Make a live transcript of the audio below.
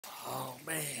Oh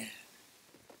man,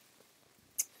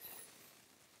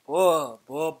 boy.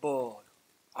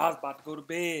 I was about to go to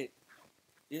bed.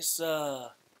 It's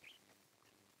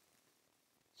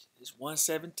it's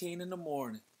 1:17 in the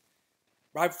morning.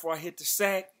 Right before I hit the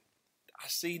sack, I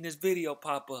seen this video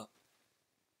pop up.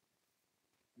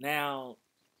 Now,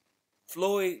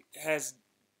 Floyd has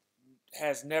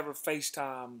never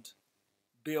FaceTimed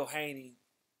Bill Haney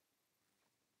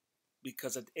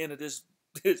because at the end of this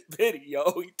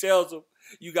video, he tells him,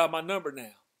 "You got my number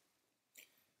now."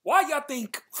 Why y'all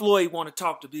think Floyd want to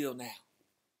talk to Bill now?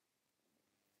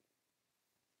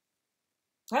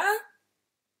 Huh?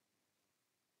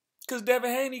 Because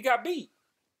Devin Haney got beat.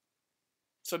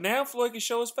 So now Floyd can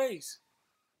show his face.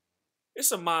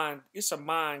 It's a mind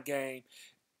game.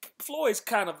 Floyd's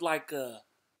kind of like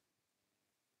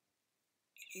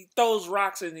he throws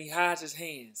rocks and he hides his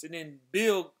hands. And then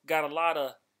Bill got a lot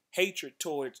of hatred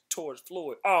towards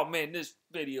Floyd. Oh man, this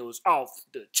video is off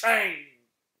the chain.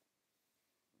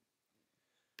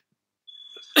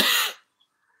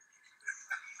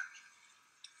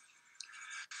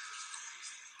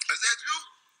 Is that you?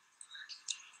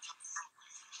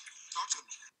 Talk to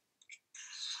me.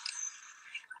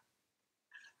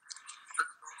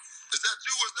 Is that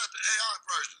you or is that the AI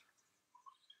version?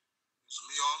 It's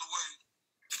me all the way.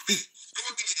 It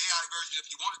would be the AI version if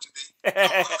you want it to be.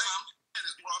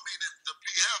 No, I mean the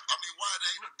PF. I mean why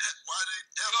they FF? No,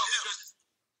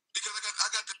 because I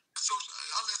got the social.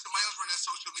 I let somebody else run that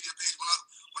social media page. When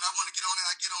I want to get on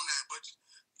that, I get on that. But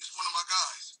it's one of my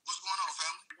guys. What's going on,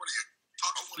 family? What are you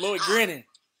talking? Floyd grinning.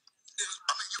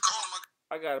 I mean, you calling my.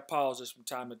 I gotta pause this from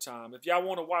time to time. If y'all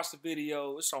want to watch the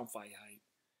video, it's on Fight Hype.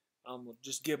 I'm gonna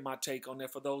just give my take on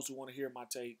that for those who want to hear my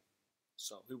take.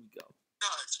 So here we go.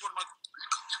 Guys, you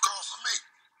call for me?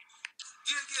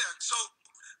 Yeah. So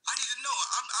I need to know.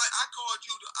 I called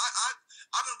you.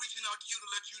 I've been reaching out to you to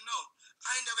let you know.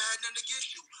 I ain't never had nothing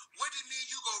against you. When did me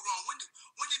and you go wrong? When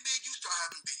did me and you start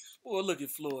having beef? Well, look at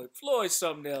Floyd. Floyd's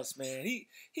something else, man. He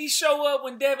show up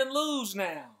when Devin lose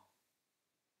now.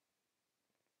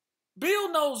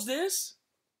 Bill knows this.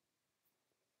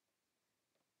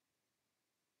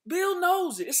 Bill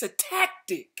knows it. It's a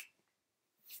tactic.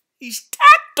 He's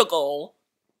tactical.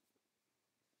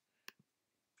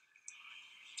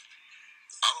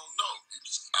 I don't know.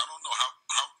 I don't know how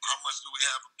much do we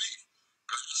have a beef?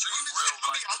 Because you seem real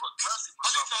like you're aggressive or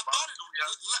something. Last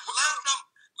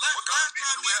time me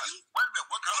and you. Wait a minute.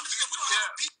 What kind of beef do we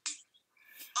have?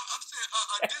 I'm saying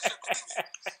a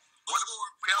disagreement. What are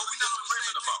we have a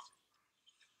disagreement about?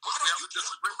 What do we have a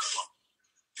disagreement about?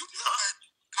 You tell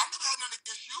me. I never had nothing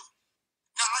against you.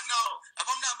 Now, if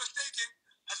I'm not mistaken,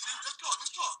 let's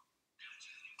talk.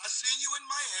 I seen you in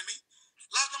Miami.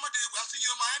 Last time I seen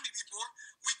you in Miami before.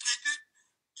 We kicked it.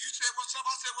 You said what's up,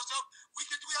 I said what's up. We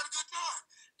kicked it, we had a good time.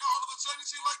 Now all of a sudden it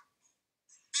seems like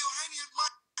Bill Haney is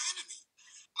my enemy.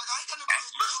 Like I ain't got nothing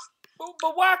against Bill.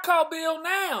 But why call Bill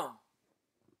now?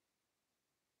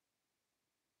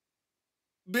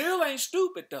 Bill ain't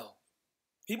stupid though.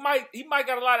 He might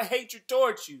got a lot of hatred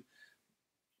towards you,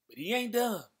 but he ain't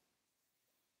dumb.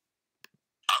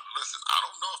 Listen, I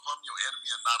don't know if I'm your enemy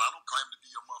or not. I don't claim to be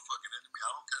your motherfucking enemy.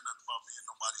 I don't care nothing about being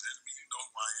nobody's enemy. You know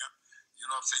who I am. You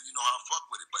know what I'm saying? You know how I fuck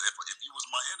with it. But if you was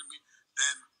my enemy,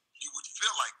 then you would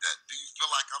feel like that. Do you feel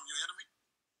like I'm your enemy?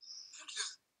 I'm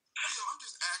just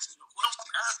asking a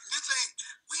question.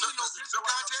 We ain't no physical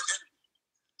contest.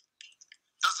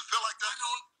 Does it feel like that? I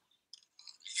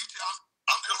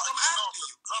feel like,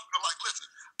 listen,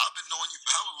 I've been knowing you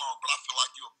for hella long, but I feel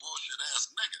like you're a bullshit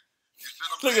ass nigga. You see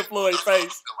what I'm saying? Look at Floyd's face.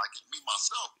 I feel like it. Me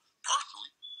myself, personally.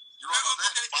 You know what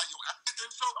I'm saying? By your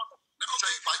actions. So, let me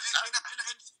tell you, by your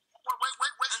actions.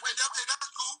 Wait. That's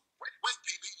cool. Wait,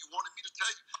 PB. You wanted me to tell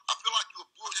you? I feel like you're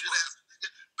a bullshit ass nigga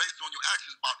based on your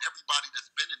actions about everybody that's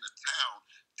been in the town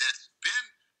that's been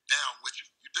down with you.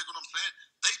 You dig what I'm saying?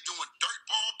 They doing dirt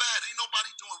ball bad. Ain't nobody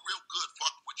doing real good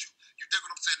fucking with you. You dig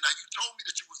what I'm saying? Now, you told me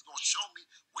that you was going to show me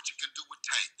what you can do with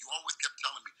Tank. You always kept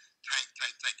telling me, Tank.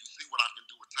 You see what I can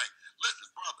do with Tank. Listen,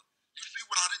 brother, you see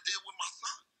what I done did with my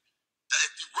son.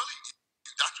 If you really,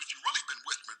 that's what you really been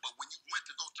whispering. But when you went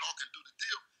to go talk and do the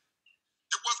deal,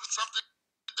 it wasn't something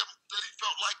that he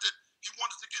felt like that he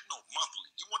wanted to get no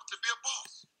monthly. He wanted to be a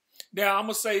boss. Now,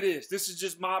 I'm going to say this. This is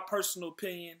just my personal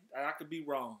opinion. I could be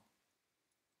wrong.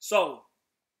 So,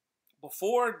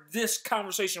 before this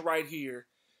conversation right here,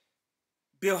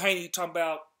 Bill Haney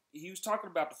he was talking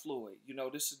about the Floyd. You know,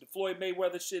 this is the Floyd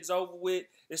Mayweather shit's over with.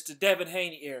 It's the Devin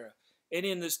Haney era. And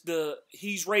then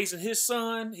he's raising his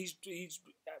son. He's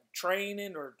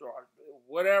training or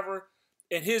whatever.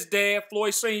 And his dad,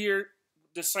 Floyd Sr.,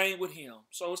 the same with him.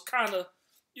 So it's kind of,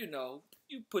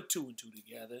 you put two and two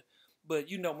together. But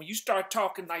you know, when you start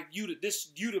talking like you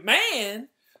the man,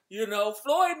 you know,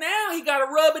 Floyd now he gotta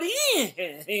rub it in.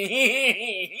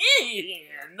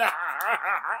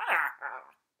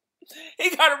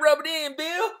 He gotta rub it in,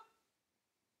 Bill.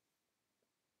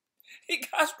 He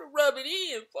got to rub it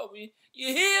in for me.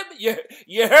 You hear me?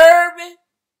 You heard me?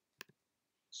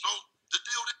 So the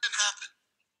deal didn't happen.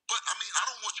 But I mean, I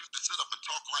don't want you to sit up and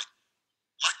talk like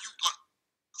you like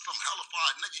some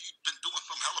hellified nigga. You've been doing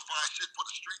some hellified shit for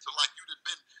the streets, or like you've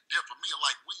been there for me, or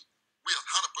like we 100%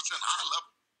 high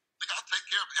level. Nigga, I take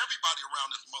care of everybody around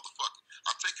this motherfucker.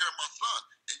 I take care of my son.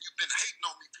 And you've been hating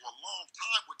on me for a long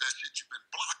time with that shit. You've been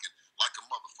blocking like a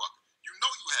motherfucker. You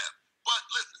know you have. But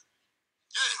listen,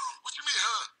 yeah, what you mean,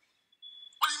 huh?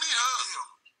 What do you mean,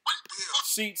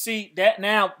 huh? See that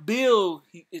now, Bill,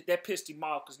 that pissed him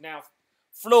off because now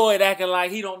Floyd acting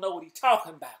like he don't know what he's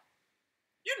talking about.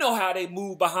 You know how they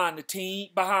move behind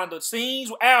the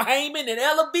scenes with Al Heyman and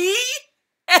Ella B.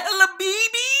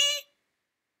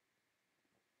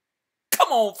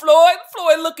 Come on, Floyd.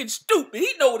 Floyd looking stupid.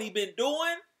 He know what he been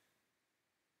doing.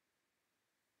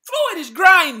 Floyd is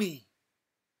grimy.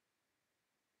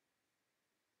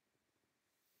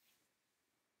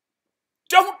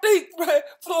 Don't think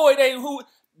Floyd ain't who.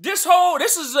 This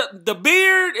is the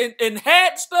beard and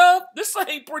hat stuff. This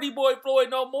ain't Pretty Boy Floyd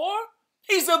no more.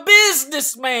 He's a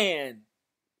businessman.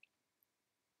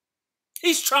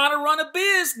 He's trying to run a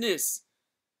business.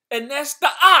 And that's the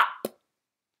op.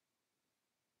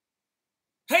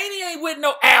 Haney ain't with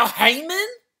no Al Heyman.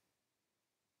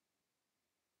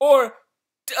 Or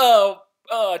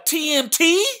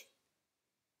TMT.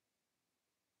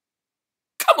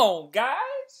 Come on, guys.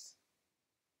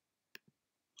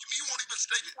 You won't even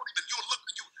stay. You'll look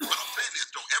at you. What I'm saying is,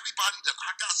 though, everybody that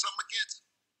I got something against,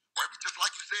 or just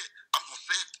like you said, I'm gonna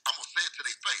say it to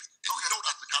their face. And you know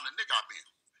that's the kind of nigga I've been.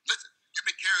 Listen, you've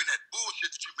been carrying that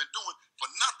bullshit that you've been doing for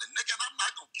nothing, nigga. And I'm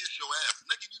not gonna kiss your ass,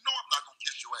 nigga. You know I'm not gonna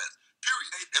kiss your ass.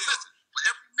 Period. Hey, and listen, for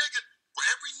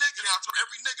every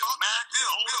nigga, man,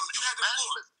 Bill, you had the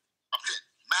floor. I'm saying,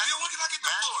 man, Bill, when can I get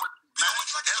the floor? Bill, when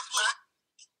can I get the floor?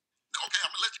 Okay,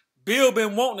 I'm gonna let you. Bill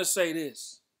been wanting to say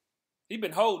this. He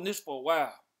been holding this for a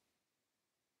while.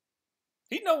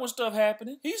 He know when stuff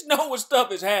happening. He's know when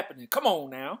stuff is happening. Come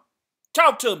on now.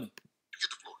 Talk to me. You get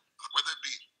the floor. Whether it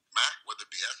be Mac, whether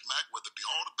it be S-Mac, whether it be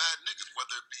all the bad niggas,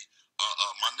 whether it be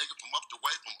my nigga from up the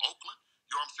way, from Oakland,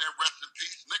 you know what I'm saying? Rest in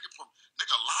peace. Nigga,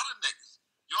 a lot of niggas.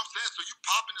 You know what I'm saying? So you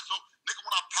popping it. So, nigga,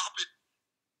 when I pop it,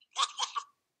 what's the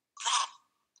problem?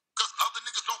 Because other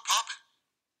niggas don't pop it.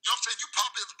 You know what I'm saying? You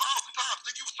pop it 1,000 times.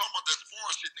 Nigga, you was talking about that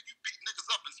sparring shit. Nigga, you beat niggas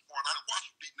up in sparring. I didn't watch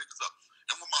you beat niggas up.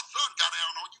 And when my son got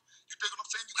down on you, you dig what I'm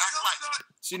saying? You act like that.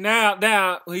 See, now,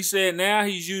 he said now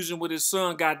he's using what his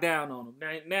son got down on him.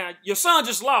 Now your son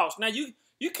just lost. Now,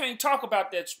 you can't talk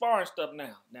about that sparring stuff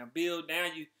now. Now, Bill, now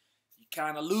you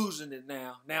kind of losing it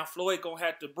now. Now, Floyd gonna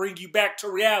have to bring you back to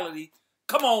reality.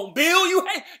 Come on, Bill, you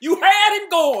had him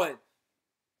going.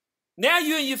 Now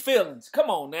you in your feelings. Come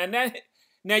on,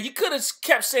 now you could have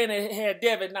kept saying it had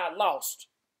Devin not lost.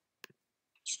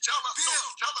 You tell us, Bill,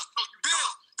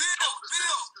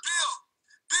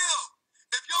 Bill,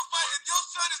 if your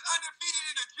son is undefeated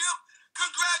in the gym,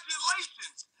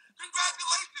 congratulations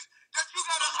that you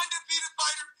got an undefeated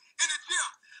fighter in the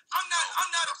gym. I'm not.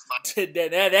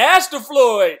 That's the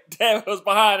Floyd that was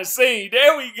behind the scene.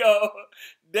 There we go.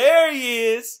 There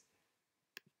he is.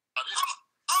 I'm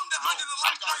the under the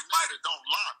lights fighter that don't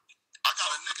lie. I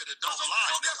got a nigga that don't lie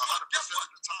 100%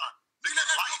 of the time. Nigga, let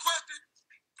me ask you a question.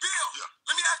 Bill,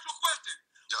 let me ask you a question.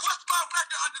 What's my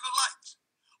record under the lights?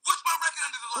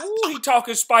 Ooh, he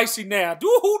talking spicy now.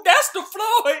 Ooh, that's the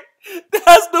Floyd.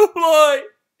 That's the Floyd.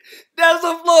 That's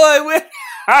the Floyd.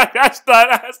 That's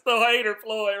the hater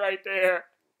Floyd right there.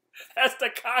 That's the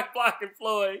cock blocking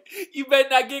Floyd. You better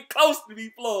not get close to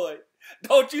me, Floyd.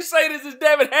 Don't you say this is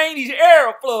Devin Haney's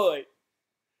era, Floyd.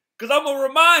 Because I'm going to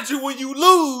remind you when you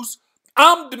lose,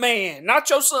 I'm the man, not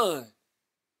your son.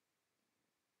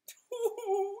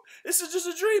 Ooh, this is just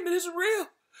a dream. It isn't real.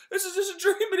 This is just a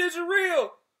dream. It isn't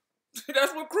real.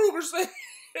 That's what Kruger said.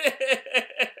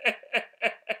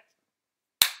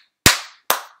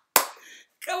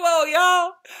 Come on,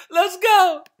 y'all. Let's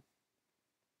go.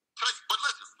 But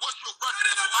listen, what's your record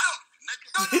in life,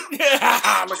 nigga?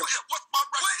 What's my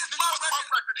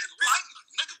record in life?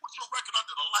 Nigga, what's your record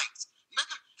under the lights?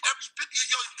 Nigga, every 50 of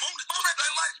your opponents.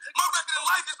 My record in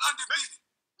life is undefeated.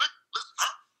 Nigga, listen,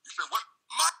 huh? You said what?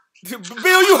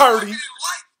 Bill, you heard him.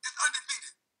 Life is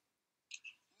undefeated.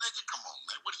 Nigga, come on,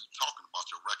 man. What are you talking about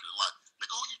your record in life?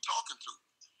 Nigga, who you talking to?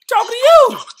 Talking to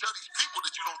you. I'm trying to tell these people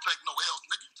that you don't take no L's.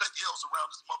 Nigga, you take L's around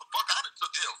this motherfucker. I done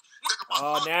took L's. Nigga,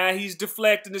 oh, now Now he's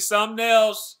deflecting to something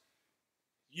else.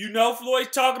 You know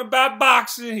Floyd's talking about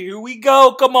boxing. Here we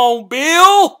go. Come on,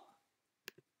 Bill.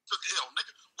 Took L,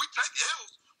 nigga. We take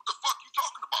L's. What the fuck you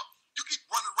talking about? You keep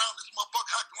running around this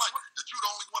motherfucker acting like that you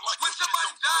the only one like when somebody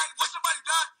died,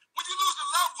 when you lose a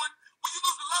loved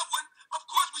one, of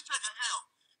course we take an L.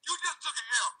 You just took an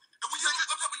L. And when you and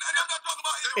I'm not talking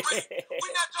about in the ring.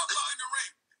 We're not talking about in the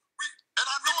ring. And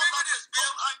I know remember this, Bill.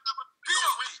 I ain't never been Bill,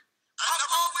 in the ring. I've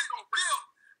always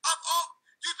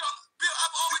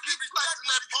been respecting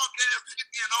that punk ass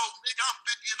 50 and old, nigga. I'm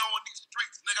 50 and old in these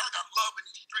streets, nigga. I got love in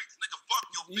these streets, nigga. Fuck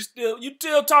you. You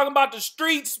still talking about the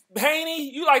streets,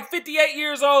 Haney? You like 58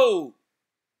 years old.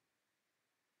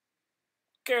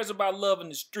 Who cares about love in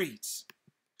the streets?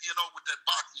 You know, with that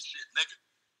boxing shit, nigga.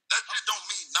 That shit don't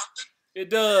mean nothing. It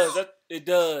does. It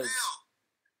does. Bill,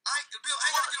 I ain't gotta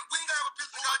we ain't gotta have a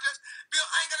pistol contest. Bill,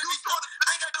 I ain't gotta go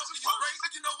to you crazy.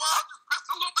 You know why? I just pissed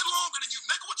a little bit longer than you,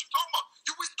 nigga. What you talking about?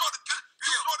 We started pissing.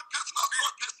 You started pissing. I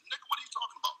started pissing, nigga. What are you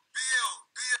talking about? Bill.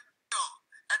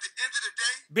 At the end of the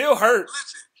day, Bill hurt.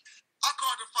 Listen, I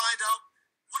called to find out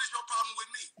what is your problem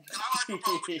with me, and I like no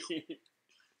problem with you.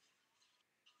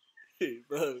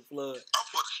 Floyd. I'm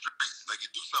for the streets, nigga.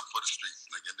 Do something for the streets,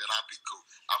 nigga, and then I'll be cool.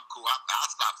 I'm cool. I'll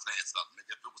stop saying something,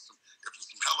 nigga. If it was some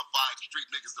hellified street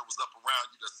niggas that was up around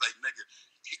you that say, nigga,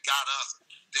 he got us,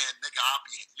 then nigga, I'll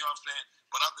be, you know what I'm saying?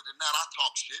 But other than that, I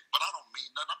talk shit, but I don't mean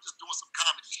nothing. I'm just doing some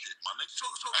comedy shit, my nigga. So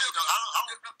I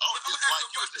don't dislike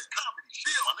you. It's just comedy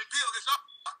shit, my nigga.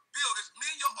 Bill, is me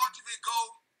and your ultimate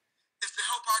goal is to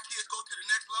help our kids go to the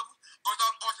next level, or is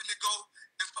our ultimate goal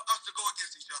is for us to go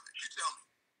against each other? You tell me.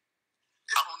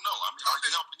 I don't know. I mean, are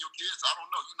you helping your kids? I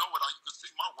don't know. You know what? You can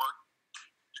see my work.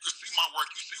 You can see my work.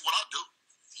 You see what I do.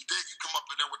 You come up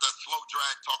in there with that slow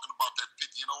drag talking about that 50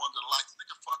 and 0 under the lights.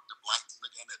 Nigga, fuck the lights,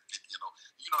 nigga, and that 50 and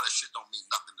 0. You know that shit don't mean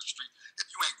nothing in the street. If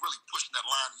you ain't really pushing that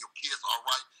line and your kids all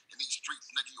right in these streets,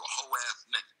 nigga, you a hoe ass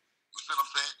nigga. You see what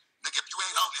I'm saying? Nigga, if you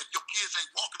ain't out, if your kids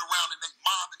ain't walking around and they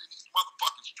mobbing in these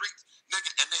motherfucking streets,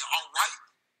 nigga, and they all right,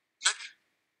 nigga,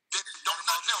 then don't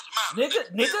nothing else matter. Nigga.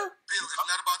 Bill, it's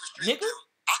not about the streets, Nigga. Bill.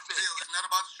 Bill, it's not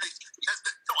about the streets. That's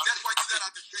why you got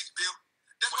out the streets, Bill.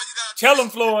 That's why you got out the Tell him,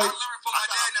 streets. Floyd. I learned from my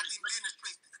dad not to even be in the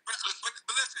streets.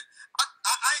 But listen,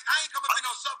 I ain't coming up in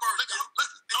no suburbs, Bill.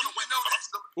 And you know that.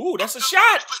 Ooh, that's a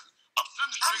shot. I'm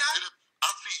sitting in the streets, and if I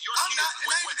see your kids,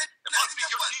 wait, if I see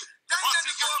your kids,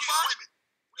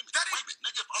 wait a minute,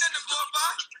 nigga, if I see your kids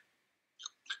in the street,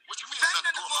 what you mean nothing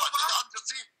to glorify?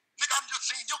 Nigga, I'm just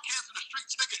seeing your kids in the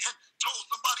streets, nigga, and told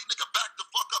somebody, nigga, back the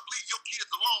fuck up, leave your kids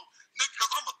alone, nigga,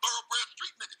 because I'm a thoroughbred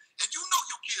street nigga, and you know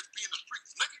your kids be in the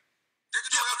streets, nigga. They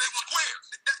can do whatever they want. Squares.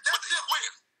 That's it.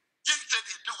 Squares. Yeah, you said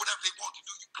they do whatever they want to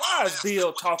do. Why is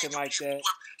Bill talking like that?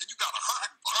 And you got $150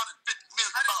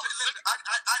 million.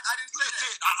 I didn't say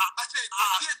that. I said when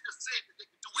kids just said that they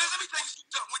can do let me tell you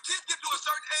something. When kids get to a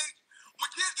certain age,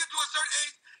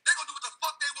 they're gonna do what the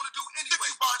fuck they want to do anyway.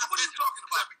 You buy so what are you talking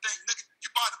about? Everything, nigga. You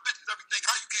buy the bitches everything.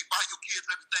 How you can't buy your kids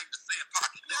everything the same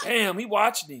pocket? Nigga? Damn, he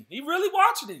watching him. He really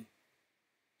watching him.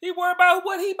 He worried about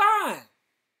what he buying.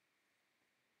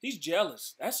 He's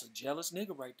jealous. That's a jealous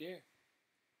nigga right there.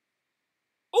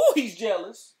 Ooh, he's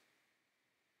jealous.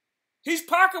 He's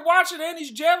pocket watching and he's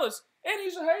jealous. And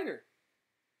he's a hater.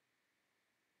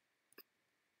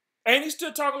 And he's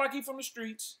still talking like he from the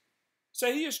streets.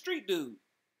 Say he a street dude.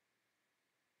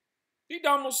 He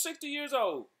almost 60 years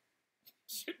old.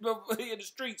 He in the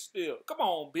streets still. Come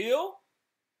on, Bill.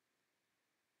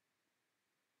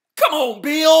 Come on,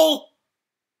 Bill.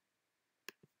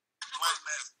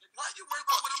 Why are you worried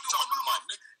about what I'm doing with my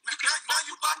money? Now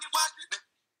you pocket watching?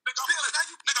 Nigga,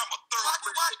 I'm a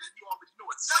thoroughbred nigga. You already know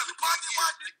it. Now you pocket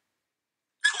watching?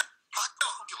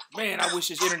 Man, I wish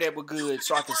his internet was good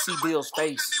so I could see Bill's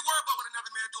face. You shouldn't be worried about what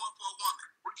another man doing for a woman.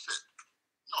 What you said?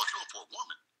 No, doing for a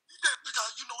woman. Nigga,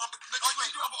 you know I've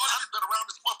been around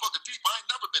this motherfucker deep. I ain't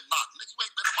never been knocked. Nigga, you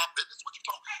ain't been in my business. What you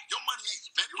talking? Your money ain't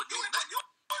spent with me. You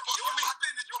in my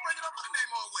business. You bringing up my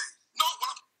name always. No,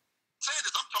 what I'm saying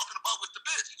is I'm talking about with the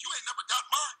bitch. You ain't never got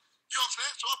mine. You know what I'm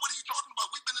saying? So what are you talking about?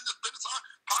 We've been in this business.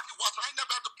 Pocket watch. I ain't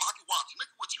never had to pocket watch.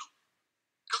 Nigga, with you.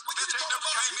 Because we bitch ain't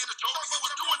never came in and told me you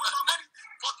was doing that.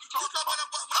 Fuck you talking about?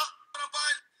 What I'm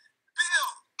buying? Bill.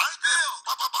 I ain't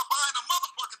buying a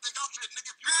motherfucking thing. I said,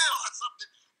 nigga, if you buy something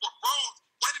for bros,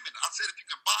 wait a minute. I said if you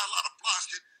can buy a lot of fly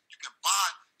shit, you can buy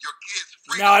your kids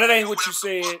free. No, that ain't what you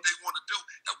said. What they want to do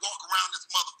and walk around this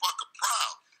motherfucker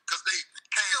proud because they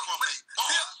came from a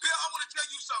boss. Bill, I want to tell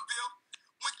you something, Bill.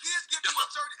 When kids get to a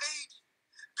certain age,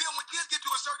 they're gonna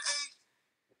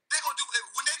do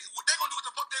what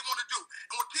the fuck they want to do.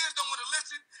 And when kids don't want to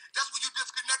listen, that's when you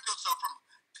disconnect yourself from them.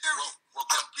 Period. Well,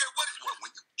 I don't care what it's what.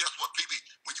 Guess what, PB?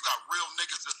 When you got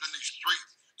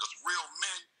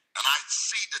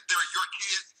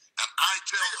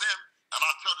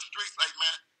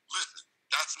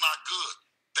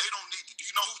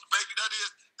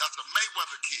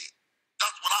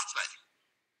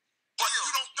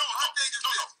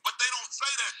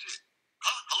shit.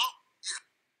 Huh? Hello? Yeah.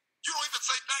 You don't even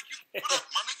say thank you for that,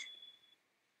 my nigga.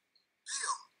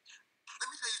 Bill, let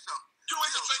me tell you something. You don't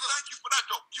even say thank you for that,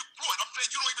 though. You, Floyd, I'm saying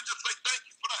you don't even just say thank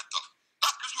you for that, though.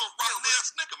 That's because you're a rotten ass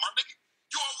nigga, my nigga.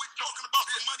 You always talking about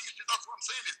the money and shit. That's what I'm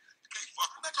saying is you can't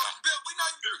fuck with me. Bill, we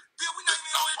not even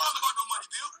on here talking about no money,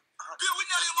 Bill. Bill, we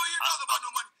not even on here talking about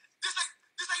no money. This ain't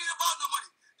even about no money.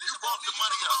 This You about brought the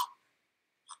money up.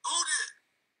 Who did?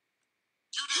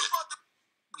 You You did. brought the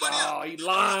money up. Oh, he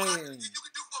lying. You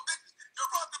can do for a business. You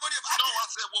brought the money up. No, I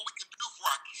said what we can do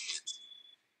for our kids.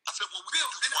 I said what we can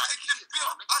do for our kids. Bill,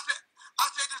 I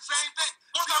said the same thing.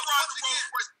 Was I riding the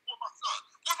Rolls Royce before my son?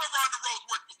 Was I riding the Rolls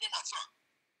Royce before my son?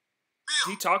 Bill,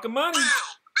 He talking money. Bill,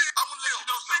 I want to let you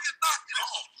know something. Nigga, knock it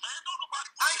off, man. Don't nobody.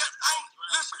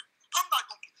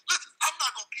 I'm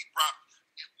not gonna keep rapping.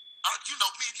 You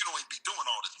know me and you don't even be doing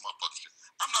all this motherfucker shit.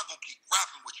 I'm not gonna keep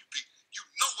rapping with you, Pete. You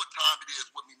know what time it is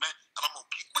with me, man, and I'm gonna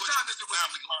keep pushing this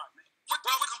family line, man.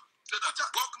 Welcome to the.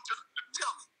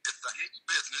 Tell me, it's the Haney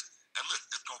business, and listen,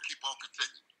 it's gonna keep on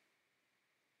continuing.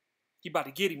 You about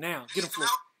to get him now. Get him, Floyd.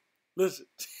 Listen.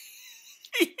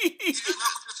 Have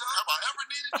I ever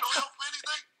needed your help for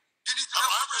anything? You need some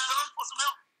help with your son? For some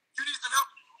help? You need some help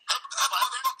the other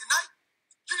motherfucking night?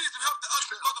 You need some help the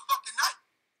other motherfucking night?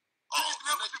 You need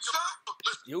some help with your son?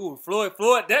 Yo,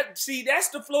 Floyd. That's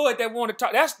the Floyd that want to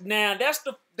talk. That's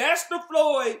the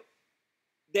Floyd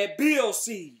that Bill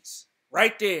sees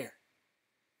right there.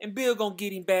 And Bill gonna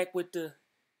get him back with the,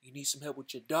 you need some help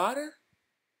with your daughter?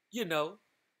 You know,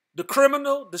 the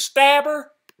criminal, the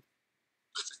stabber.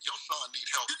 Listen, your son need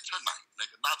help tonight,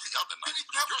 nigga, not the other night.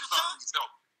 Your son needs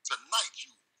help tonight,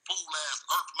 you fool-ass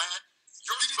earth man.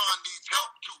 Your son needs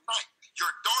help tonight.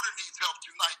 Your daughter needs help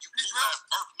tonight, you fool-ass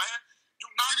earth man. Do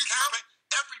not campaign.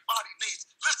 Everybody needs.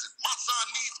 Listen, my son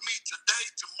needs me today,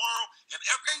 tomorrow, and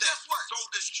every day. Guess what? So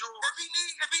does yours. If he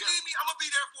need me, I'm gonna be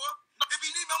there for him. If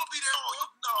he need me, I'm gonna be there for him.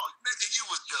 No, nigga, you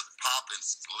was just popping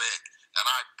slick, and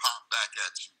I popped back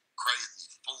at you,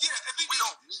 crazy fool. Yeah, if he we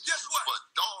don't need you for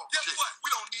dog shit. We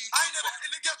don't need you for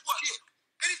and guess what? shit.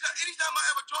 Anytime I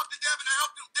ever talked to Devin and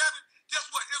helped him, Devin, guess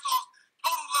what? It was all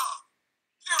total love.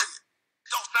 Period.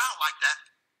 It don't sound like that.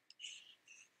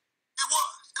 It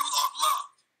was. It was off love.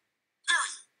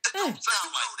 Period. It don't sound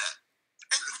like that.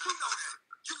 And you know that.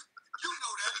 You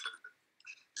know that.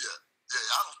 Yeah,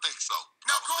 I don't think so.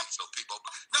 Now, I don't think so, people.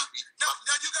 Now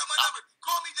you got my number.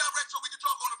 Call me direct so we can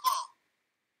talk on the phone.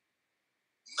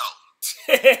 No.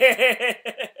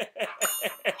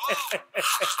 Oh.